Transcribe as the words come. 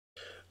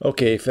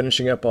Okay,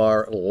 finishing up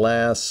our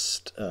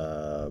last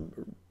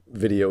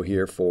video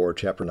here for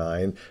Chapter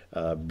 9,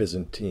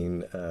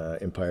 Byzantine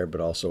Empire, but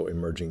also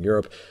emerging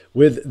Europe,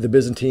 with the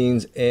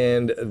Byzantines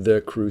and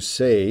the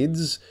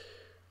Crusades.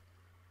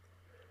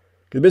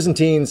 The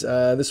Byzantines,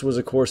 this was,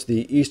 of course,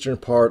 the eastern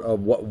part of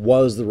what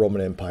was the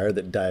Roman Empire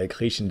that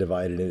Diocletian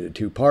divided into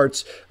two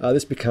parts.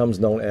 This becomes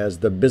known as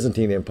the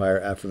Byzantine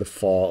Empire after the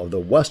fall of the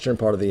western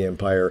part of the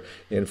empire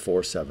in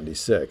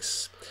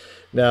 476.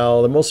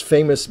 Now, the most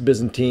famous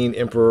Byzantine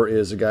emperor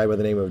is a guy by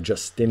the name of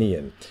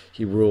Justinian.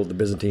 He ruled the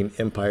Byzantine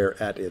Empire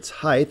at its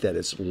height, at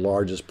its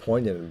largest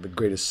point and the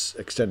greatest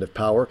extent of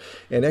power,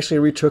 and actually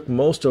retook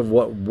most of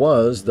what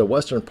was the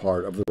western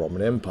part of the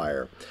Roman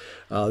Empire.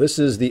 This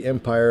is the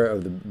empire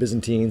of the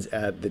Byzantines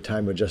at the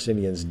time of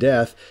Justinian's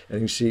death,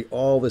 and you see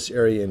all this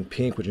area in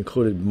pink, which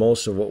included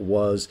most of what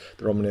was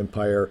the Roman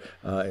Empire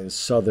in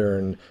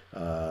southern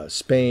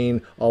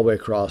Spain, all the way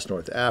across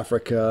North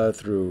Africa,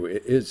 through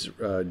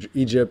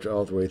Egypt,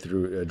 all the way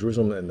through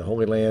Jerusalem and the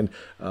Holy Land,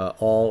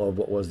 all of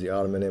what was the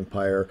Ottoman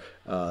Empire,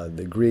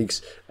 the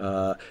Greeks.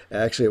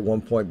 Actually, at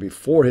one point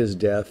before his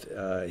death,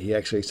 he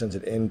actually extends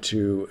it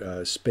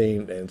into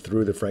Spain and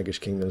through the Frankish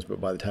kingdoms,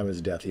 but by the time of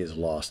his death, he has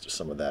lost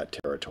some of that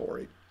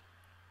territory.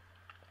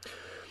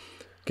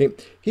 Okay.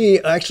 He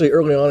actually,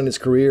 early on in his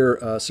career,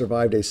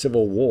 survived a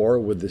civil war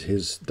with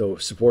the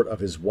support of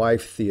his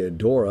wife,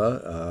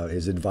 Theodora.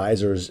 His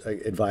advisors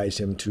advised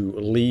him to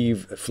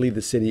flee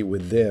the city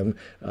with them.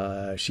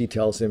 She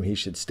tells him he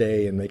should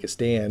stay and make a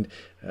stand.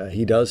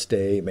 He does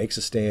stay, makes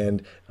a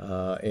stand,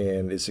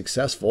 and is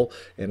successful,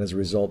 and as a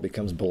result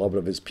becomes beloved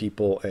of his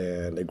people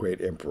and a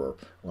great emperor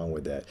along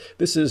with that.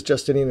 This is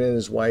Justinian and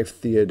his wife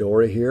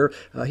Theodora here.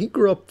 He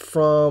grew up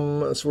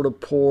from a sort of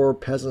poor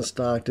peasant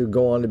stock to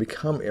go on to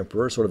become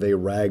emperor, sort of a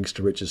rags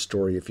to riches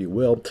story, if you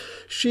will.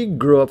 She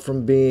grew up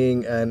from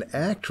being an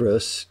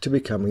actress to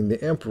becoming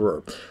the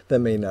emperor. That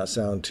may not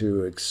sound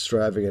too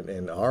extravagant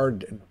in our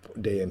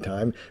day and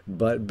time,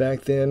 but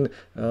back then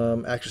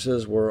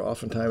actresses were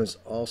oftentimes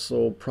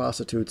also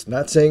prostitutes.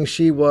 Not saying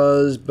she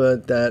was,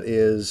 but that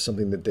is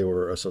something that they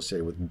were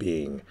associated with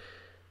being.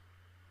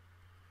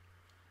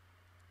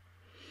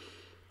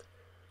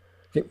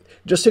 Okay.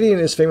 Justinian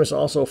is famous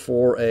also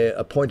for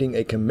appointing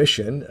a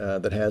commission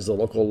that has the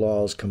local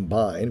laws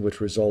combined,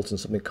 which results in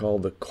something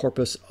called the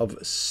Corpus of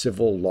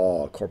Civil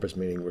Law. Corpus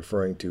meaning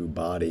referring to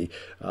body.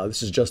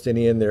 This is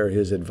Justinian. They're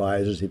his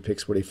advisors. He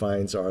picks what he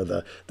finds are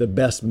the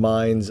best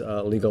minds,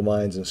 legal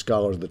minds and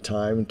scholars of the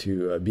time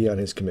to be on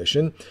his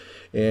commission.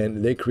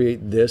 And they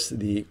create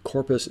the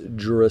Corpus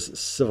Juris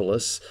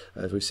Civilis,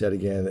 as we said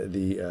again,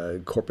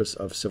 the Corpus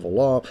of Civil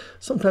Law,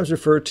 sometimes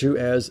referred to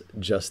as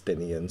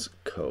Justinian's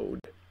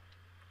Code.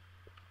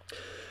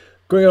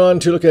 Going on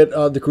to look at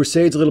the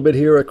Crusades a little bit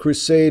here. A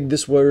crusade,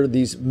 this were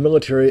these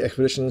military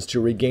expeditions to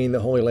regain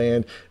the Holy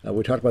Land.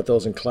 We talked about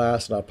those in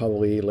class, and I'll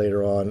probably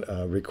later on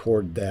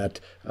record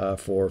that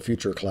for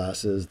future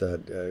classes,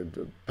 that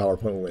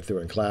PowerPoint we went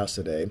through in class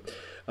today.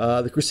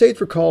 The Crusades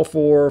were called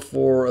for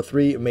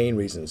three main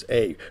reasons.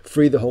 A,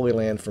 free the Holy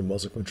Land from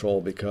Muslim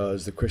control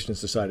because the Christians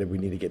decided we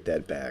need to get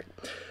that back.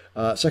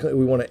 Secondly,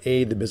 we want to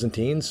aid the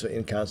Byzantines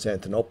in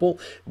Constantinople.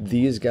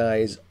 These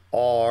guys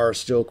are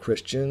still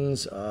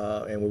Christians,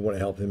 and we want to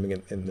help them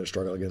in their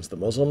struggle against the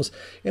Muslims.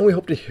 And we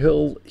hope to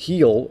heal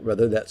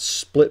that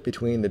split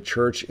between the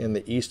church in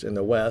the East and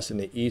the West. In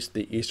the East,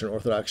 the Eastern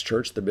Orthodox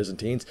Church, the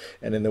Byzantines,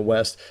 and in the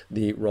West,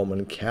 the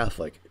Roman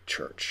Catholic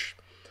Church.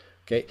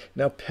 Okay,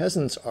 now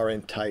peasants are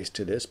enticed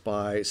to this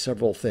by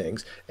several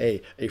things.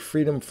 A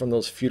freedom from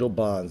those feudal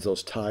bonds,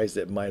 those ties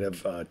that might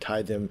have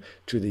tied them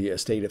to the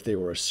estate if they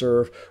were a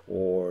serf,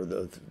 or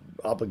the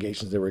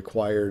obligations they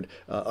required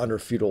under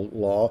feudal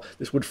law.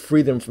 This would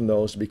free them from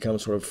those to become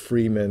sort of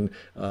freemen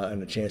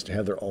and a chance to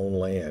have their own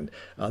land.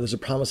 There's a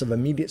promise of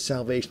immediate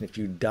salvation. If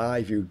you die,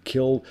 if you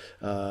kill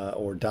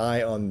or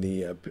die on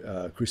the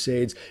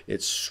Crusades,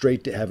 it's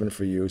straight to heaven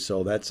for you.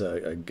 So that's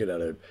a get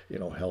out of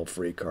hell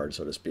free card,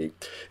 so to speak.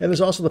 And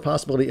there's also the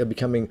possibility of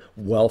becoming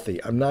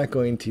wealthy. I'm not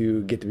going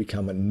to get to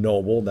become a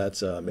noble.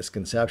 That's a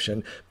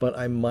misconception. But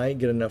I might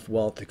get enough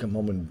wealth to come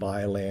home and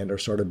buy land or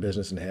start a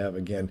business and have,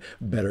 again,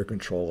 better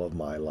control of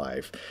my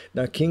life.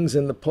 Now, kings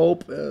and the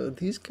Pope,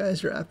 these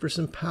guys are after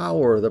some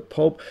power. The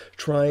Pope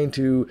trying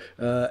to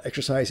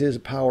exercise his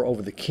power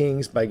over the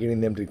kings by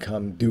getting them to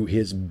come do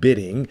his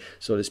bidding,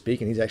 so to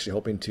speak. And he's actually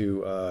hoping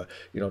to,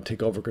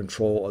 take over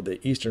control of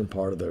the eastern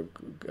part of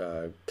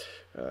the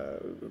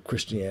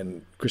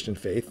Christian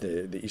faith,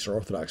 the Eastern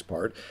Orthodox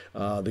part.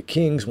 The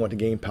kings want to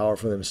gain power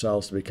for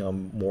themselves to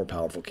become more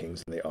powerful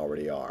kings than they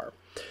already are.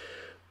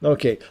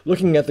 Okay,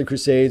 looking at the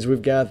Crusades,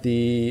 we've got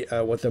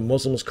what the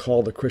Muslims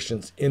call the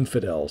Christians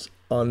infidels,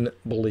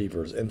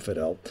 unbelievers,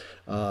 infidel,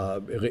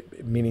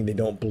 meaning they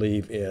don't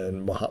believe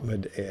in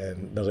Muhammad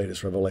and the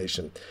latest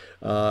revelation.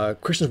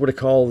 Christians would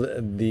call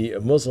the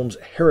Muslims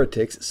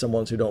heretics,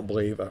 someone who don't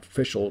believe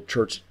official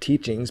church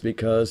teachings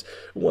because,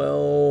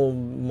 well,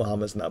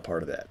 Muhammad's not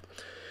part of that.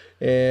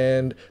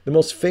 And the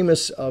most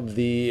famous of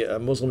the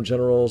Muslim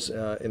generals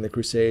in the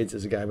Crusades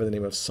is a guy by the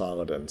name of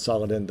Saladin.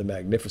 Saladin the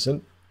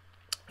Magnificent.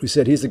 We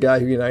said he's the guy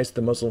who unites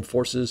the Muslim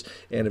forces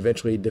and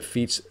eventually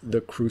defeats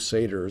the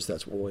Crusaders.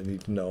 That's what we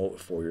need to know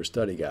for your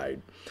study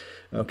guide.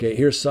 Okay,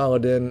 here's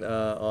Saladin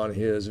on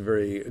his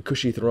very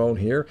cushy throne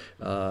here,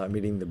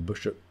 meeting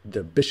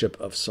the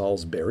Bishop of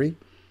Salisbury.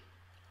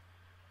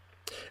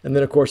 And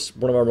then, of course,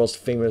 one of our most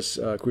famous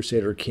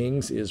Crusader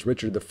kings is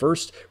Richard I,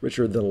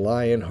 Richard the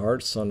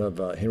Lionheart, son of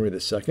Henry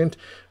II,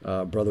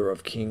 brother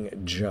of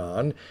King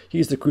John.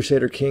 He's the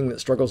Crusader king that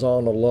struggles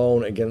on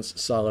alone against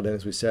Saladin,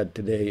 as we said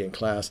today in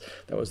class.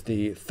 That was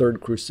the Third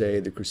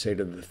Crusade, the Crusade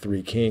of the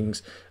Three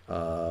Kings.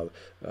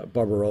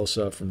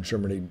 Barbarossa from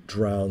Germany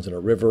drowns in a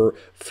river.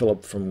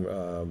 Philip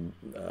from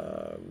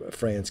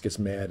France gets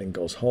mad and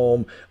goes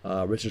home.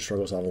 Richard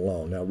struggles on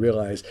alone. Now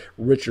realize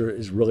Richard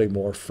is really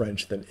more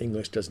French than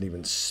English, doesn't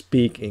even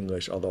speak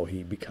English, although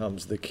he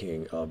becomes the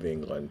king of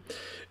England.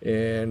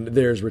 And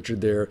there's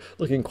Richard there,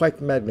 looking quite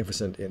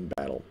magnificent in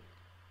battle.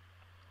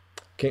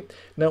 Okay,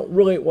 now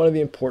really one of the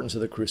importance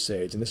of the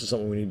Crusades, and this is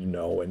something we need to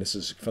know, and this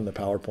is from the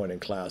PowerPoint in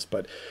class,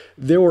 but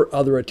there were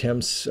other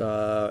attempts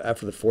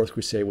after the Fourth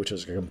Crusade, which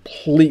was a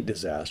complete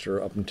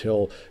disaster up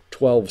until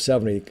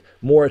 1270.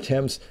 More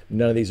attempts,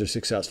 none of these are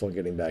successful in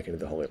getting back into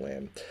the Holy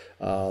Land.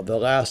 The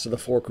last of the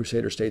four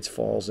Crusader states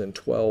falls in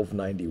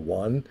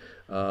 1291,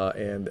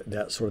 and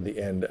that's sort of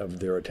the end of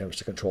their attempts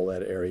to control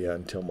that area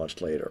until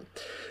much later.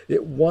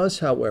 It was,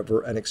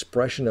 however, an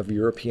expression of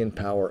European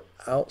power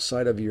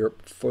outside of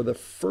Europe for the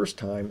first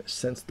time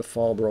since the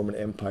fall of the Roman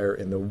Empire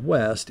in the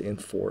West in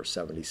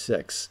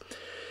 476.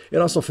 It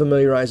also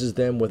familiarizes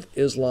them with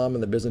Islam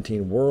and the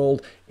Byzantine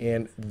world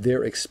and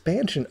their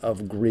expansion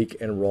of Greek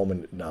and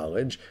Roman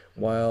knowledge.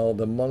 While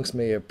the monks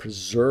may have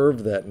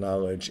preserved that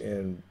knowledge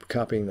in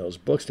copying those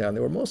books down, they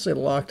were mostly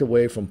locked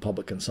away from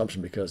public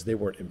consumption because they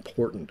weren't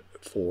important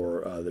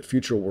for the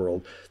future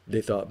world.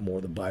 They thought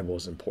more the Bible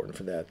was important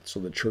for that.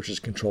 So the church is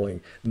controlling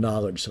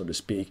knowledge, so to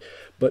speak.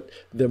 But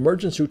the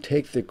merchants who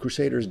take the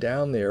Crusaders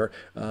down there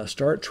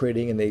start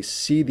trading, and they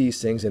see these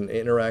things and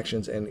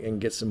interactions and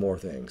get some more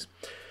things.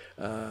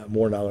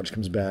 More knowledge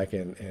comes back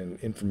and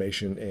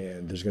information,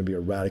 and there's going to be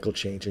a radical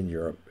change in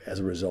Europe as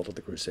a result of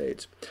the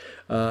Crusades.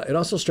 It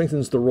also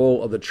strengthens the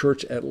role of the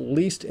church, at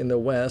least in the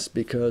West,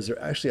 because there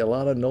are actually a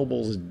lot of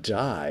nobles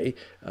die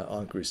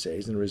on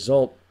Crusades, and the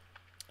result,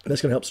 that's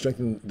going to help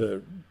strengthen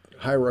the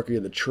hierarchy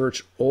of the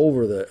church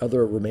over the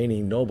other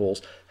remaining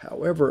nobles.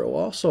 However, it will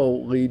also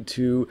lead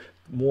to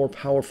more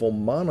powerful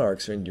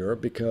monarchs in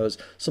Europe because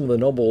some of the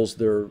nobles,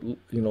 their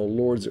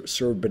lords that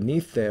served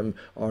beneath them,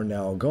 are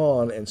now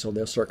gone, and so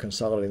they'll start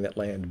consolidating that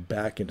land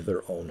back into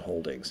their own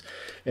holdings.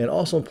 And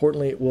also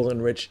importantly, it will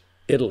enrich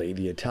Italy,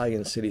 the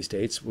Italian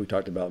city-states. We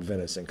talked about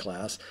Venice in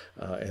class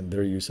and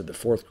their use of the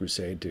Fourth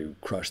Crusade to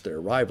crush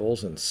their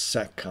rivals and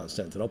sack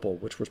Constantinople,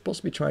 which we're supposed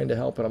to be trying to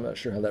help, and I'm not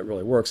sure how that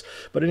really works.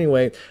 But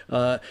anyway,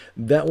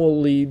 that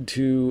will lead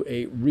to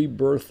a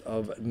rebirth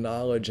of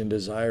knowledge and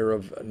desire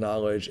of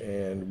knowledge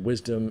and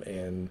wisdom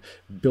and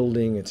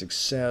building and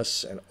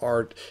success and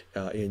art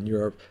in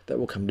Europe that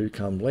will come to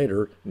become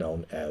later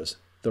known as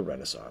the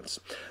Renaissance.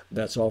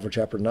 That's all for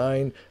Chapter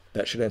 9.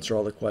 That should answer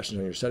all the questions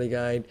on your study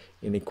guide.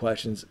 Any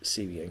questions,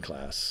 see me in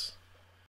class.